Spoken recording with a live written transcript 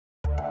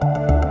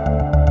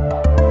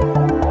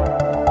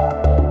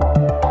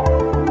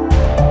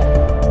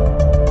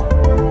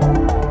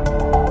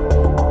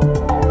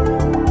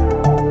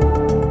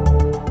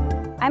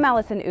I'm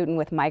Allison Uten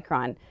with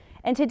Micron,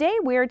 and today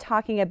we're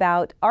talking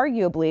about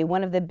arguably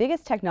one of the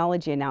biggest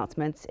technology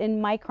announcements in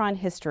Micron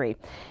history.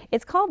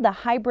 It's called the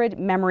Hybrid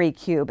Memory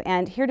Cube,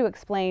 and here to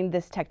explain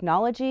this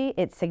technology,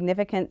 its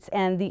significance,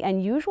 and the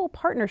unusual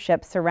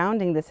partnership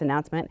surrounding this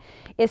announcement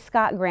is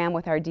Scott Graham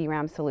with our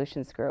DRAM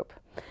Solutions Group.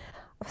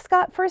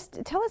 Scott, first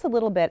tell us a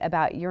little bit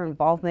about your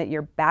involvement,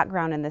 your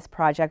background in this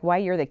project, why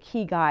you're the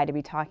key guy to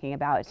be talking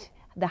about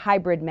the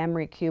Hybrid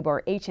Memory Cube,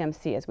 or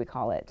HMC as we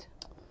call it.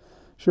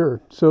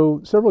 Sure.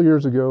 So several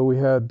years ago, we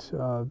had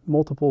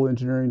multiple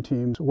engineering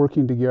teams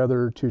working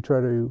together to try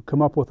to come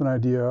up with an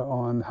idea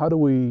on how do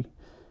we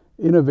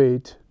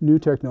innovate new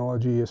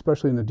technology,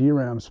 especially in the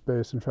DRAM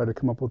space, and try to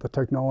come up with a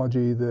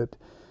technology that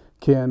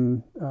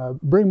can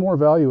bring more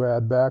value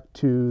add back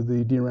to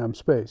the DRAM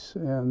space.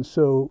 And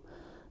so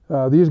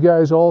these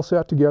guys all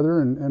sat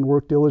together and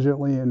worked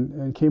diligently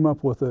and came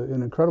up with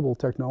an incredible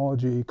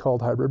technology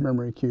called Hybrid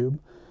Memory Cube.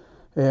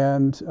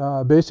 And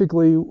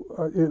basically,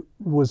 it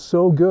was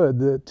so good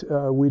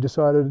that we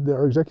decided, that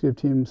our executive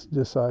teams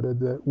decided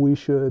that we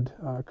should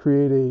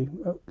create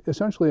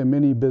essentially a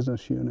mini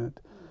business unit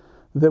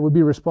that would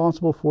be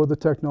responsible for the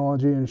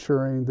technology,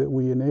 ensuring that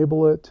we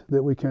enable it,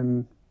 that we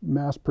can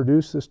mass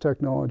produce this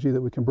technology,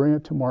 that we can bring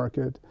it to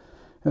market.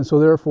 And so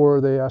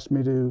therefore, they asked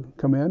me to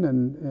come in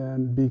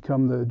and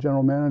become the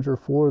general manager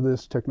for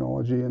this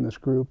technology in this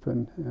group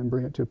and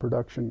bring it to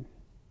production.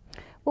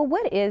 Well,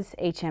 what is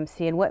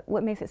HMC and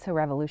what makes it so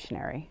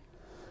revolutionary?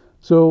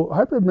 So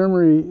hybrid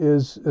memory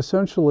is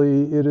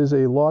essentially, it is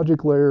a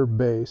logic layer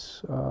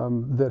base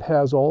that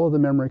has all of the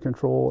memory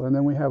control, and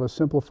then we have a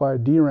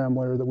simplified DRAM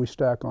layer that we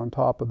stack on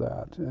top of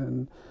that.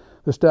 And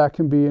the stack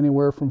can be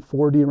anywhere from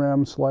 4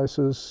 DRAM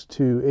slices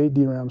to 8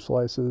 DRAM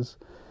slices.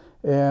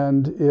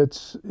 And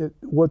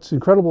what's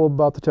incredible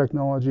about the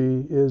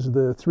technology is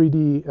the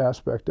 3D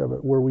aspect of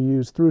it, where we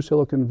use through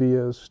silicon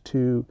vias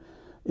to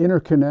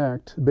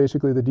interconnect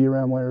basically the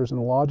DRAM layers and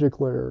the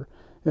logic layer.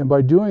 And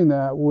by doing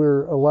that,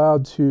 we're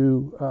allowed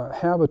to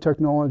have a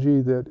technology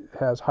that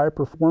has high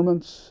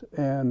performance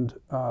and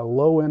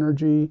low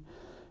energy,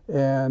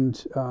 and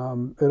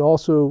it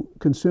also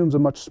consumes a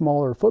much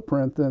smaller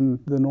footprint than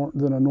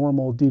a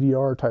normal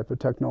DDR type of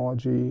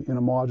technology in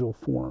a module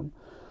form.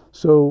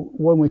 So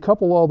when we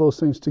couple all those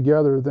things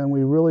together, then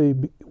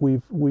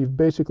we've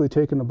basically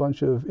taken a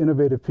bunch of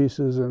innovative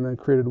pieces and then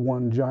created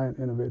one giant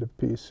innovative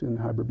piece in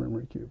Hybrid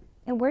Memory Cube.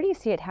 And where do you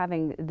see it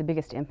having the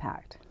biggest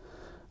impact?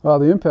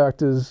 The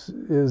impact is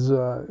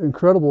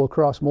incredible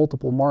across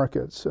multiple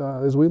markets.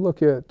 As we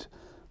look at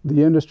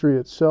the industry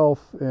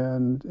itself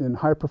and in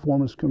high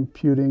performance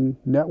computing,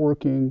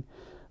 networking,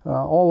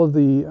 all of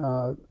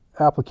the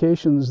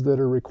applications that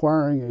are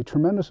requiring a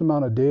tremendous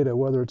amount of data,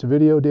 whether it's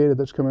video data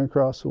that's coming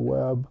across the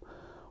web,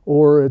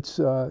 or it's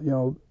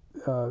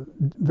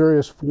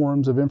various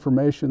forms of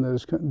information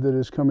that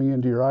is coming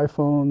into your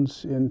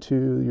iPhones,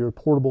 into your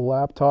portable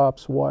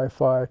laptops,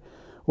 Wi-Fi,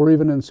 or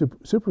even in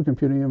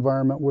supercomputing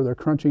environment where they're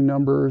crunching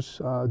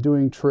numbers,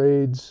 doing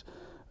trades,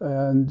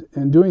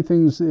 and doing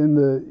things in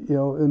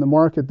the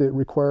market that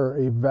require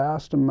a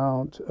vast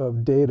amount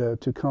of data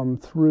to come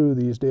through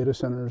these data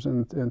centers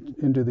and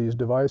into these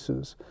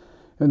devices.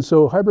 And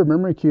so Hybrid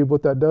Memory Cube,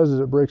 what that does is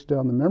it breaks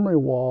down the memory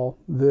wall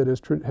that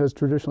has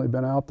traditionally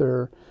been out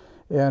there,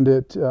 and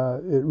it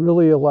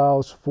really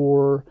allows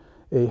for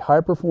a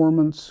high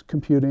performance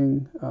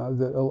computing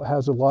that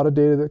has a lot of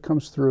data that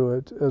comes through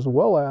it, as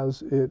well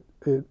as it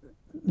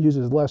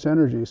uses less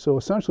energy. So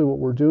essentially what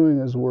we're doing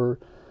is we're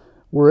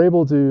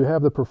able to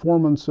have the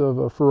performance of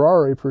a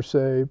Ferrari per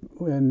se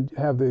and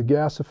have the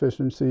gas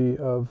efficiency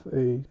of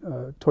a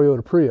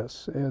Toyota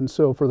Prius. And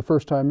so for the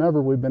first time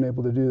ever, we've been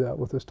able to do that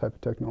with this type of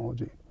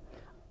technology.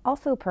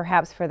 Also,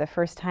 perhaps for the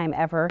first time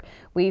ever,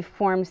 we've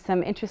formed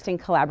some interesting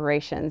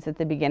collaborations. At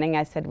the beginning,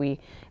 I said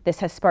this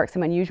has sparked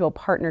some unusual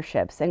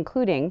partnerships,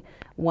 including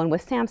one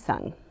with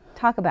Samsung.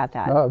 Talk about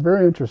that.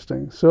 Very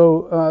interesting.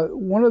 So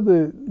one of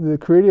the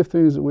creative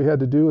things that we had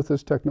to do with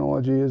this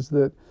technology is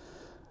that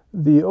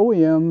the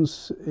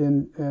OEMs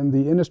and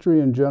the industry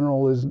in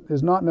general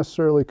is not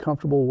necessarily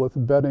comfortable with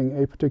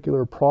betting a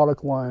particular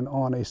product line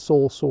on a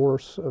sole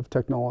source of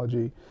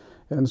technology.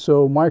 And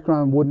so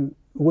Micron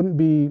wouldn't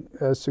be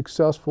as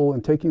successful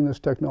in taking this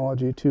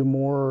technology to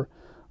more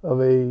of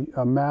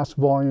a mass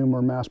volume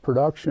or mass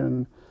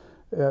production.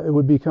 It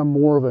would become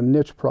more of a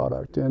niche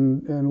product.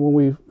 And when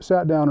we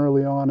sat down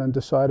early on and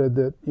decided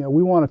that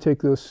we want to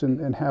take this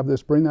and have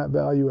this, bring that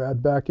value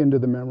add back into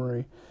the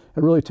memory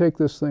and really take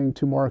this thing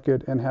to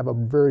market and have a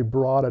very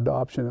broad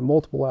adoption in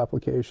multiple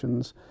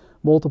applications,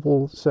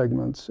 multiple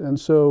segments. And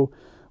so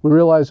we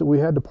realized that we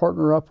had to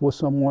partner up with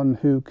someone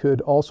who could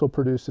also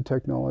produce the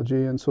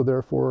technology, and so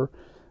therefore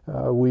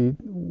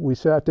we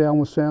sat down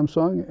with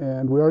Samsung,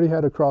 and we already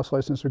had a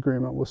cross-license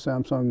agreement with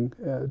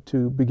Samsung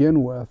to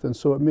begin with, and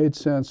so it made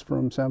sense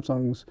from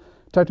Samsung's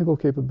technical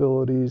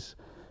capabilities,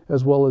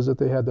 as well as that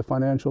they had the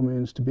financial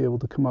means to be able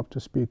to come up to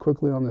speed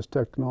quickly on this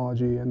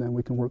technology, and then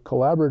we can work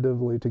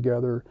collaboratively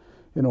together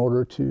in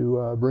order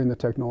to bring the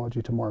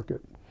technology to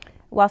market.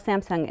 While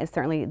Samsung is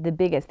certainly the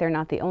biggest, they're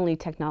not the only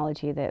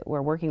technology that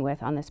we're working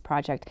with on this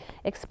project.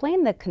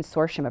 Explain the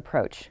consortium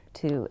approach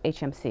to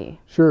HMC.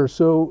 Sure.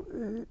 So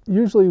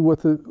usually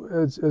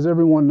as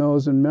everyone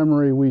knows, in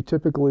memory, we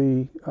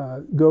typically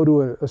go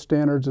to a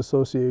standards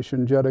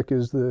association. JEDEC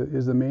is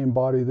the main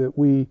body that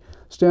we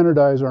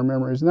standardize our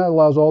memories, and that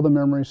allows all the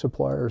memory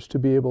suppliers to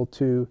be able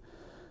to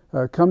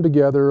come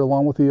together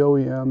along with the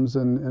OEMs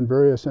and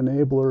various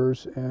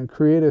enablers and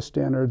create a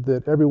standard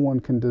that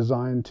everyone can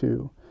design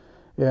to.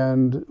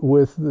 And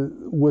with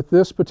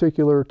this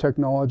particular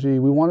technology,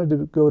 we wanted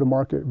to go to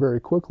market very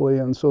quickly,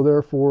 and so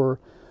therefore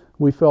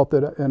we felt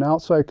that an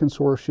outside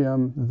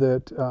consortium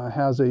that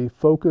has a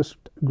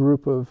focused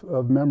group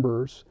of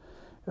members,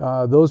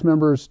 those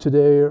members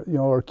today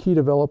are key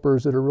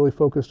developers that are really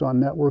focused on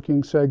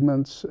networking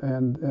segments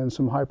and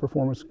some high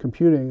performance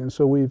computing. And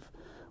so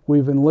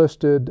we've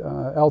enlisted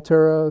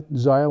Altera,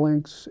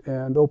 Xilinx,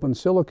 and Open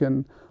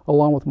Silicon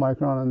along with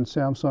Micron and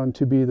Samsung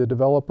to be the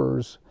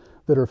developers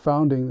that are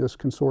founding this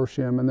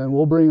consortium, and then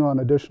we'll bring on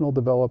additional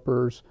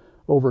developers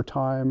over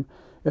time.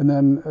 And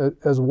then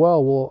as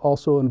well, we'll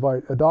also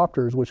invite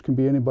adopters, which can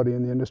be anybody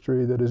in the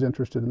industry that is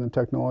interested in the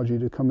technology,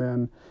 to come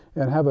in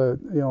and have an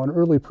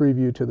early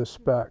preview to the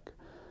spec.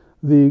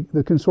 The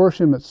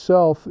consortium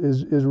itself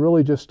is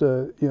really just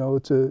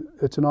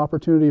it's an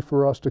opportunity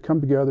for us to come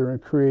together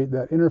and create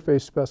that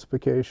interface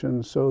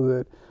specification so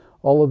that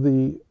all of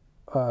the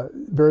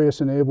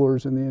various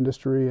enablers in the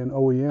industry and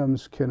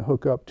OEMs can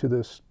hook up to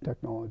this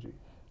technology.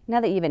 Now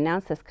that you've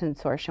announced this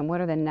consortium,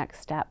 what are the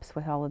next steps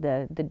with all of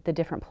the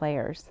different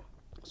players?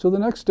 So the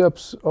next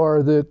steps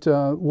are that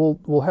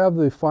we'll have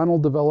the final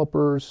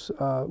developers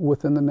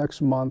within the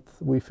next month.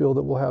 We feel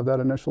that we'll have that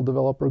initial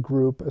developer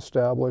group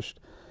established,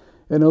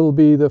 and it'll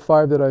be the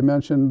 5 that I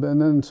mentioned, and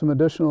then some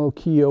additional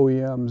key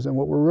OEMs. And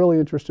what we're really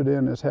interested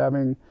in is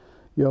having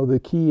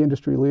the key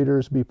industry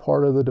leaders be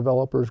part of the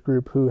developers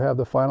group who have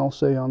the final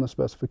say on the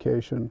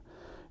specification.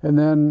 And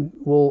then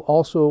we'll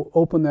also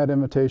open that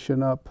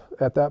invitation up.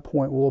 At that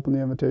point, we'll open the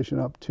invitation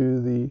up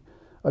to the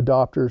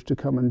adopters to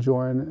come and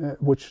join,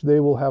 which they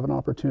will have an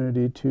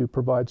opportunity to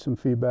provide some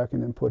feedback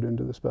and input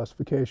into the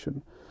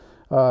specification.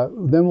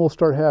 Then we'll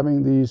start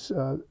having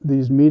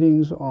these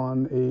meetings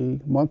on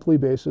a monthly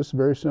basis,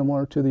 very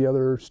similar to the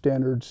other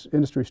standards,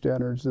 industry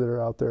standards that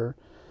are out there.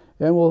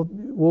 And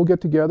we'll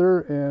get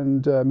together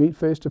and meet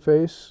face to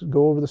face,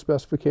 go over the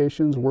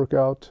specifications, work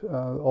out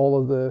all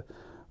of the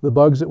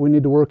bugs that we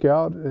need to work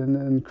out,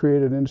 and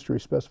create an industry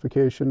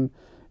specification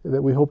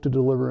that we hope to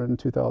deliver in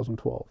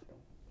 2012.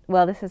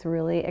 Well, this is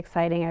really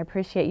exciting. I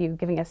appreciate you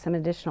giving us some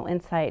additional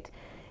insight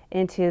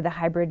into the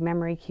hybrid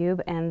memory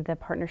cube and the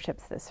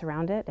partnerships that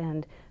surround it,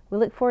 and we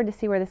look forward to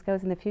see where this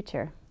goes in the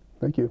future.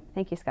 Thank you.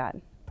 Thank you, Scott.